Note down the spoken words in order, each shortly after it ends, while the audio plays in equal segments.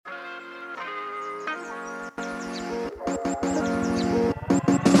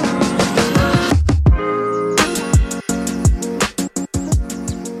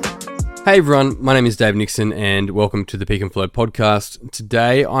Hey everyone, my name is Dave Nixon and welcome to the Peak and Flow podcast.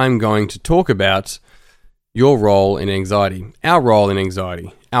 Today I'm going to talk about your role in anxiety, our role in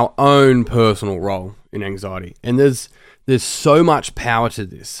anxiety, our own personal role in anxiety. And there's so much power to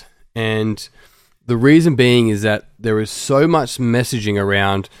this. And the reason being is that there is so much messaging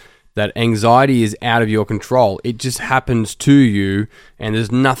around that anxiety is out of your control. It just happens to you and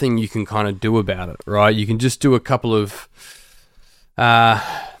there's nothing you can kind of do about it, right? You can just do a couple of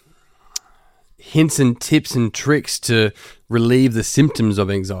hints and tips and tricks to relieve the symptoms of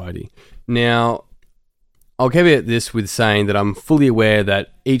anxiety. Now, I'll caveat this with saying that I'm fully aware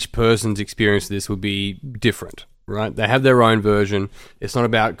that each person's experience of this will be different, right? They have their own version. It's not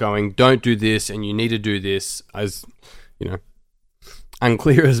about going, don't do this and you need to do this, as, you know,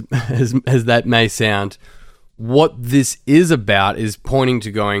 unclear as that may sound. What this is about is pointing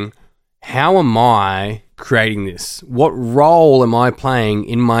to going, how am I creating this? What role am I playing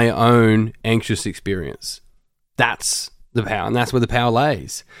in my own anxious experience? That's the power, and that's where the power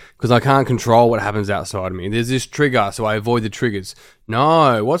lays. Because I can't control what happens outside of me. There's this trigger, so I avoid the triggers.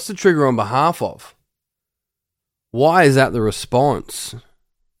 No, what's the trigger on behalf of? Why is that the response?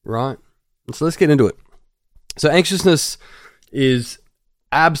 Right? So let's get into it. So anxiousness is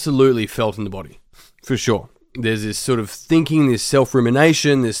absolutely felt in the body, for sure. There's this sort of thinking, this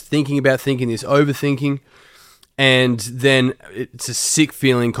self-rumination, this thinking about thinking, this overthinking, and then it's a sick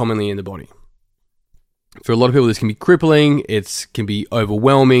feeling commonly in the body. For a lot of people, this can be crippling, it can be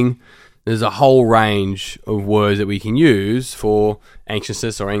overwhelming. There's a whole range of words that we can use for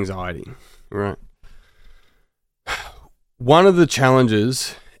anxiousness or anxiety, right? One of the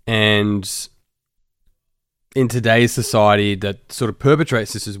challenges, and in today's society that sort of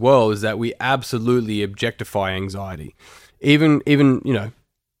perpetrates this as well, is that we absolutely objectify anxiety. Even you know,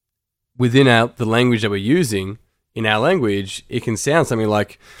 within the language that we're using, in our language, it can sound something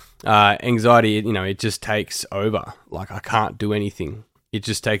like anxiety, you know, it just takes over. Like, I can't do anything. It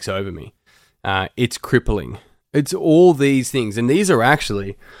just takes over me. It's crippling. It's all these things. And these are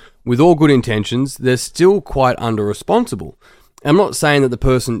actually, with all good intentions, they're still quite under-responsible. I'm not saying that the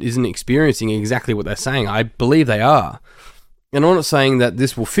person isn't experiencing exactly what they're saying. I believe they are. And I'm not saying that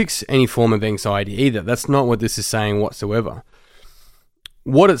this will fix any form of anxiety either. That's not what this is saying whatsoever.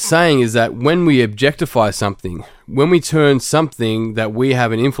 What it's saying is that when we objectify something, when we turn something that we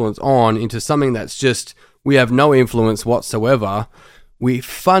have an influence on into something that's just, we have no influence whatsoever, we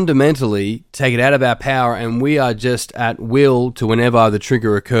fundamentally take it out of our power and we are just at will to whenever the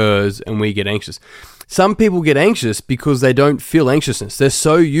trigger occurs and we get anxious. Some people get anxious because they don't feel anxiousness. They're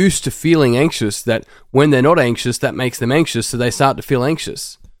so used to feeling anxious that when they're not anxious, that makes them anxious, so they start to feel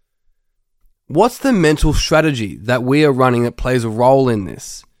anxious. What's the mental strategy that we are running that plays a role in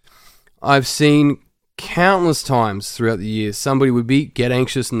this? I've seen countless times throughout the years, somebody would get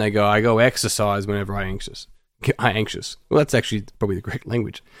anxious and they go, I go exercise whenever I'm anxious. Well, that's actually probably the correct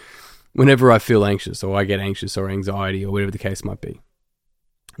language. Whenever I feel anxious or I get anxious or anxiety or whatever the case might be.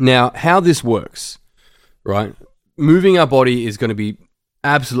 Now, how this works, right? Moving our body is going to be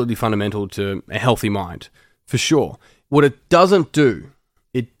absolutely fundamental to a healthy mind, for sure. What it doesn't do,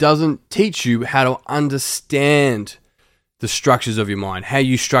 it doesn't teach you how to understand the structures of your mind, how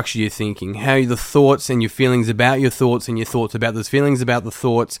you structure your thinking, how the thoughts and your feelings about your thoughts and your thoughts about those feelings about the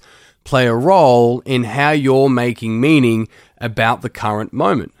thoughts play a role in how you're making meaning about the current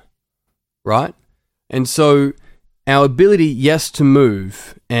moment, right? And so our ability, yes, to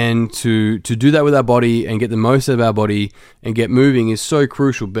move and to do that with our body and get the most out of our body and get moving is so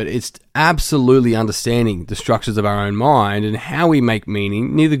crucial, but it's absolutely understanding the structures of our own mind and how we make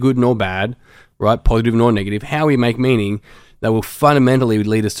meaning, neither good nor bad, right, positive nor negative, how we make meaning that will fundamentally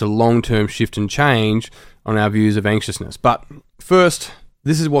lead us to long-term shift and change on our views of anxiousness. But first,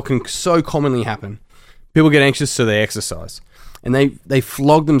 this is what can so commonly happen. People get anxious, so they exercise. And they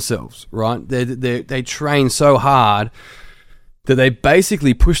flog themselves, right? They train so hard that they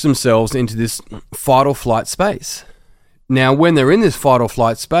basically push themselves into this fight or flight space. Now, when they're in this fight or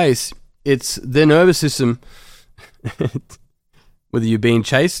flight space, it's their nervous system, whether you're being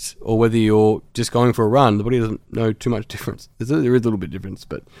chased or whether you're just going for a run, the body doesn't know too much difference. There is a little bit of difference,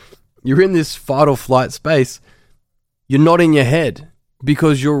 but you're in this fight or flight space. You're not in your head.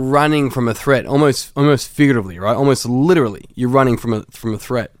 Because you're running from a threat, almost figuratively, right? Almost literally, you're running from a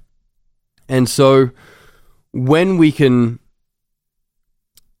threat. And so when we can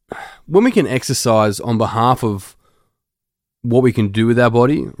exercise on behalf of what we can do with our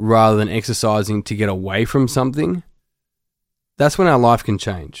body rather than exercising to get away from something, that's when our life can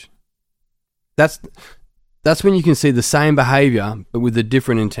change. That's when you can see the same behavior but with a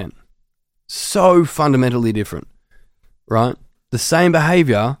different intent. So fundamentally different, right? The same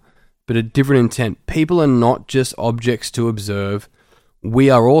behavior, but a different intent. People are not just objects to observe. We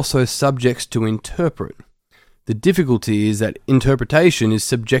are also subjects to interpret. The difficulty is that interpretation is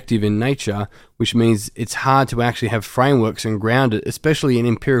subjective in nature, which means it's hard to actually have frameworks and ground it, especially in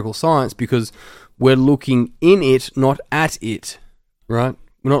empirical science, because we're looking in it, not at it, right?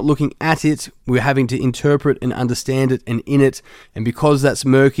 We're not looking at it, we're having to interpret and understand it and in it, and because that's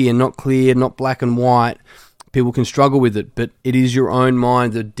murky and not clear, not black and white, people can struggle with it, but it is your own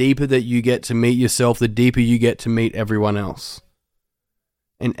mind. The deeper that you get to meet yourself, the deeper you get to meet everyone else.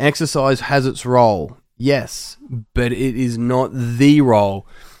 And exercise has its role. Yes, but it is not the role.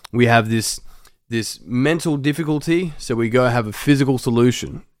 We have this mental difficulty, so we go have a physical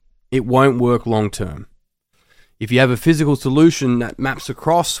solution. It won't work long term. If you have a physical solution that maps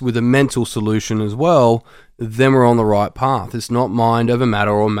across with a mental solution as well, then we're on the right path. It's not mind over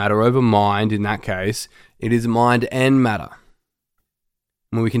matter or matter over mind in that case. It is mind and matter.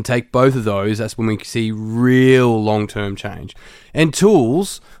 When we can take both of those, that's when we see real long-term change. And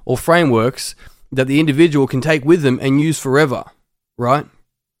tools or frameworks that the individual can take with them and use forever, right?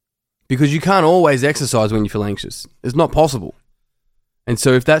 Because you can't always exercise when you feel anxious. It's not possible. And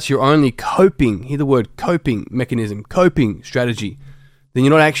so if that's your only coping, hear the word coping mechanism, coping strategy, then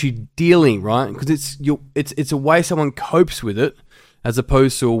you're not actually dealing, right? Because it's a way someone copes with it as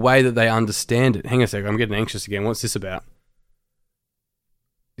opposed to a way that they understand it. Hang on a second, I'm getting anxious again. What's this about?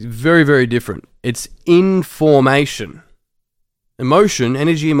 It's very, very different. It's information.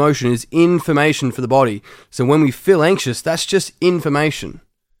 Energy emotion is information for the body. So when we feel anxious, that's just information.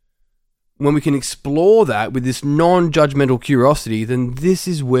 When we can explore that with this non-judgmental curiosity, then this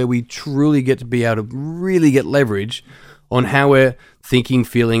is where we truly get to be able to really get leverage on how we're thinking,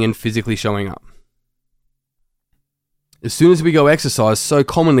 feeling, and physically showing up. As soon as we go exercise, so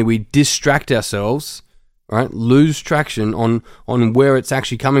commonly we distract ourselves, right? Lose traction on where it's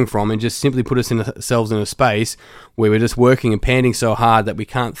actually coming from and just simply put ourselves in a space where we're just working and panting so hard that we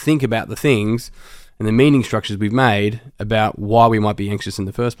can't think about the things and the meaning structures we've made about why we might be anxious in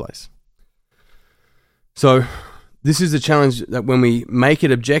the first place. So this is the challenge, that when we make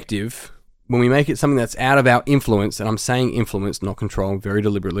it objective, when we make it something that's out of our influence, and I'm saying influence, not control, very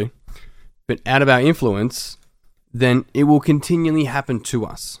deliberately, but out of our influence, then it will continually happen to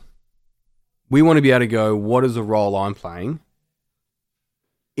us. We want to be able to go, what is the role I'm playing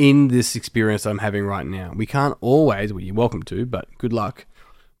in this experience I'm having right now? We can't always, well, you're welcome to, but good luck,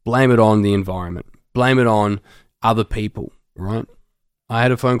 blame it on the environment. Blame it on other people, right? I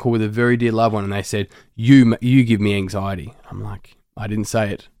had a phone call with a very dear loved one and they said, you give me anxiety. I'm like, I didn't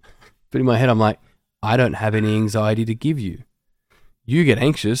say it. But in my head, I'm like, I don't have any anxiety to give you. You get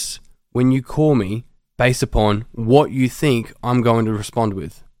anxious when you call me based upon what you think I'm going to respond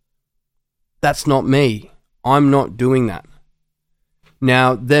with. That's not me. I'm not doing that.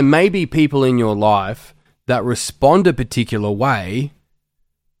 Now, there may be people in your life that respond a particular way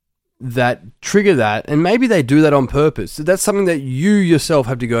that trigger that, and maybe they do that on purpose. So that's something that you yourself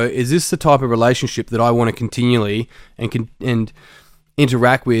have to go, is this the type of relationship that I want to continually and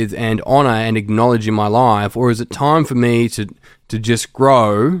interact with and honor and acknowledge in my life, or is it time for me to just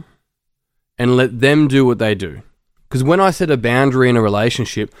grow and let them do what they do? Because when I set a boundary in a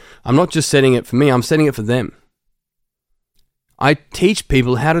relationship, I'm not just setting it for me, I'm setting it for them. I teach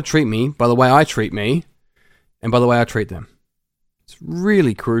people how to treat me by the way I treat me and by the way I treat them. It's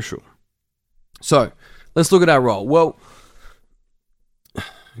really crucial. So, let's look at our role. Well,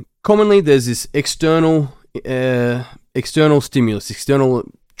 commonly there's this external stimulus, external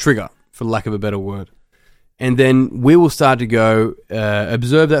trigger, for lack of a better word. And then we will start to go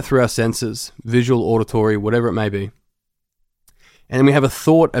observe that through our senses, visual, auditory, whatever it may be. And then we have a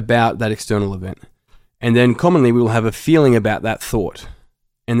thought about that external event. And then commonly we will have a feeling about that thought.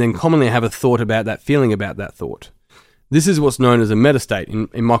 And then commonly have a thought about that feeling about that thought. This is what's known as a metastate in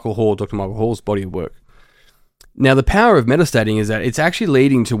Dr. Michael Hall's body of work. Now, the power of metastating is that it's actually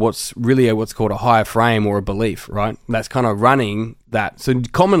leading to what's called a higher frame or a belief, right? That's kind of running that. So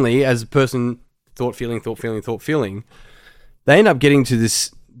commonly, as a person thought, feeling, they end up getting to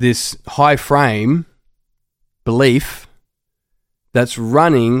this high frame belief that's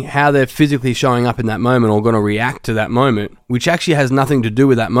running how they're physically showing up in that moment or going to react to that moment, which actually has nothing to do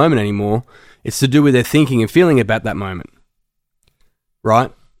with that moment anymore. It's to do with their thinking and feeling about that moment,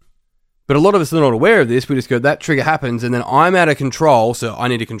 right? But a lot of us are not aware of this. We just go, that trigger happens, and then I'm out of control, so I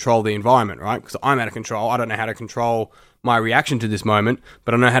need to control the environment, right? Because I'm out of control. I don't know how to control my reaction to this moment,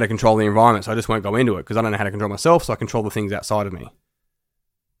 but I know how to control the environment, so I just won't go into it because I don't know how to control myself, so I control the things outside of me.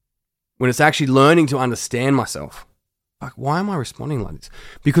 When it's actually learning to understand myself, fuck, why am I responding like this?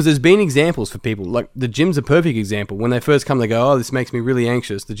 Because there's been examples for people, like the gym's a perfect example. When they first come, they go, oh, this makes me really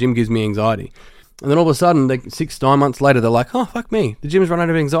anxious. The gym gives me anxiety. And then all of a sudden, 6-9 months later, they're like, oh, fuck me. The gym's run out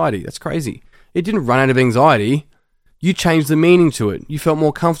of anxiety. That's crazy. It didn't run out of anxiety. You changed the meaning to it. You felt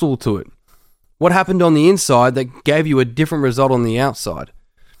more comfortable to it. What happened on the inside that gave you a different result on the outside?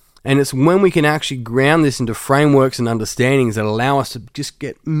 And it's when we can actually ground this into frameworks and understandings that allow us to just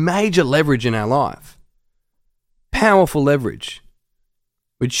get major leverage in our life. Powerful leverage.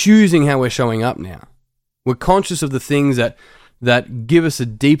 We're choosing how we're showing up now. We're conscious of the things that give us a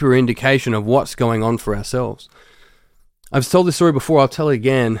deeper indication of what's going on for ourselves. I've told this story before, I'll tell it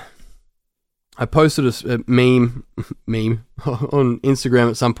again. I posted a meme on Instagram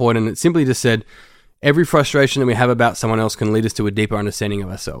at some point, and it simply just said, every frustration that we have about someone else can lead us to a deeper understanding of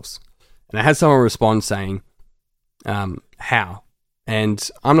ourselves. And I had someone respond saying, how? And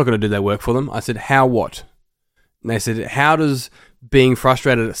I'm not going to do that work for them. I said, how what? And they said, how does being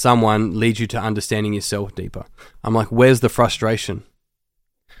frustrated at someone lead you to understanding yourself deeper? I'm like, where's the frustration?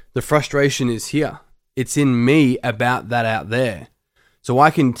 The frustration is here. It's in me about that out there. So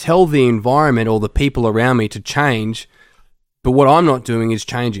I can tell the environment or the people around me to change, but what I'm not doing is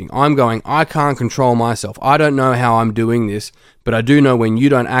changing. I'm going, I can't control myself. I don't know how I'm doing this, but I do know when you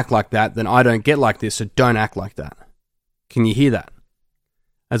don't act like that, then I don't get like this, so don't act like that. Can you hear that?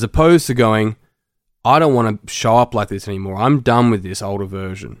 As opposed to going, I don't want to show up like this anymore. I'm done with this older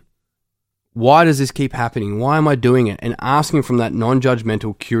version. Why does this keep happening? Why am I doing it? And asking from that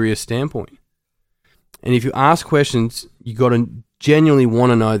non-judgmental, curious standpoint. And if you ask questions, you got to genuinely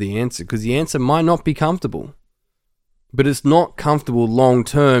want to know the answer, because the answer might not be comfortable. But it's not comfortable long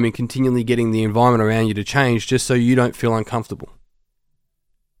term in continually getting the environment around you to change just so you don't feel uncomfortable.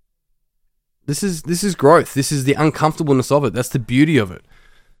 This is growth. This is the uncomfortableness of it. That's the beauty of it.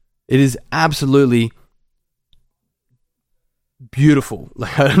 It is absolutely beautiful.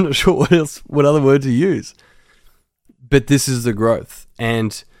 Like, I'm not sure what other word to use. But this is the growth.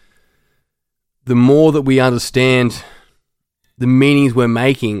 And the more that we understand the meanings we're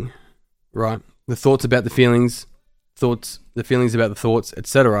making, right? The thoughts about the feelings, the feelings about the thoughts,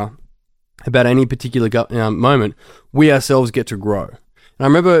 etc., about any particular moment, we ourselves get to grow. And I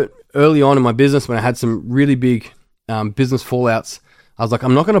remember early on in my business when I had some really big business fallouts, I was like,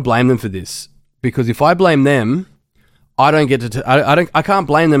 I'm not going to blame them for this, because if I blame them, I don't get to. I can't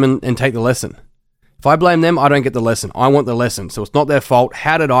blame them and take the lesson. If I blame them, I don't get the lesson. I want the lesson, so it's not their fault.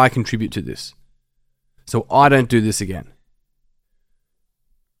 How did I contribute to this? So I don't do this again.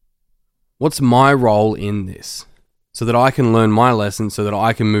 What's my role in this? So that I can learn my lesson, so that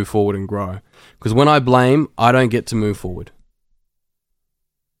I can move forward and grow. Because when I blame, I don't get to move forward.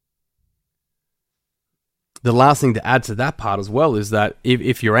 The last thing to add to that part as well is that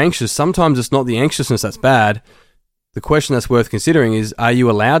if you're anxious, sometimes it's not the anxiousness that's bad. The question that's worth considering is, are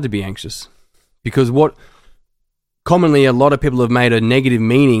you allowed to be anxious? Because what commonly a lot of people have made a negative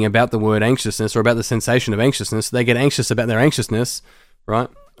meaning about the word anxiousness, or about the sensation of anxiousness. They get anxious about their anxiousness, right?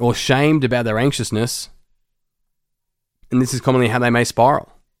 Or shamed about their anxiousness. And this is commonly how they may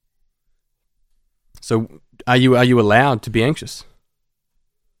spiral. So are you allowed to be anxious?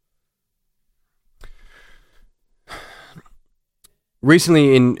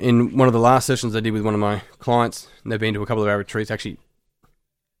 Recently, in one of the last sessions I did with one of my clients, they've been to a couple of our retreats, actually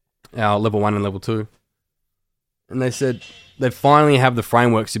our level 1 and level 2. And they said they finally have the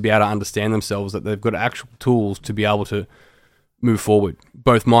frameworks to be able to understand themselves, that they've got actual tools to be able to move forward,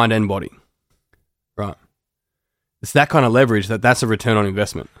 both mind and body. Right. It's that kind of leverage that's a return on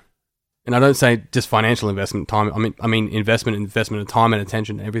investment. And I don't say just financial investment, time. I mean investment of time and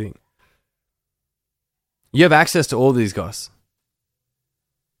attention and everything. You have access to all these guys.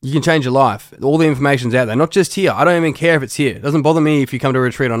 You can change your life. All the information's out there, not just here. I don't even care if it's here. It doesn't bother me if you come to a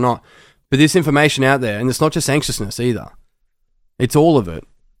retreat or not. But this information out there, and it's not just anxiousness either. It's all of it.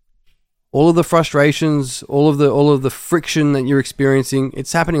 All of the frustrations, all of the friction that you're experiencing,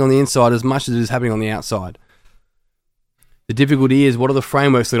 it's happening on the inside as much as it is happening on the outside. The difficulty is, what are the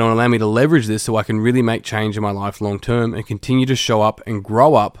frameworks that don't allow me to leverage this so I can really make change in my life long term and continue to show up and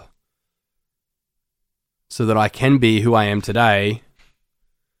grow up so that I can be who I am today,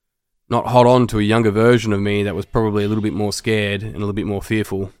 not hold on to a younger version of me that was probably a little bit more scared and a little bit more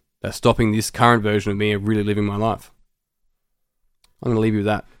fearful, that's stopping this current version of me of really living my life. I'm going to leave you with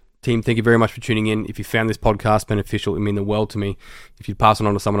that. Team, thank you very much for tuning in. If you found this podcast beneficial, it would mean the world to me. If you'd pass it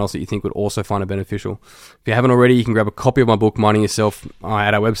on to someone else that you think would also find it beneficial. If you haven't already, you can grab a copy of my book, Minding Yourself,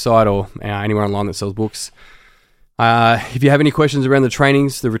 at our website or anywhere online that sells books. If you have any questions around the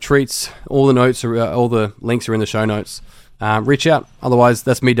trainings, the retreats, all the notes, all the links are in the show notes. Reach out. Otherwise,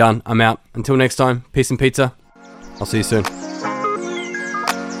 that's me done. I'm out. Until next time, peace and pizza. I'll see you soon.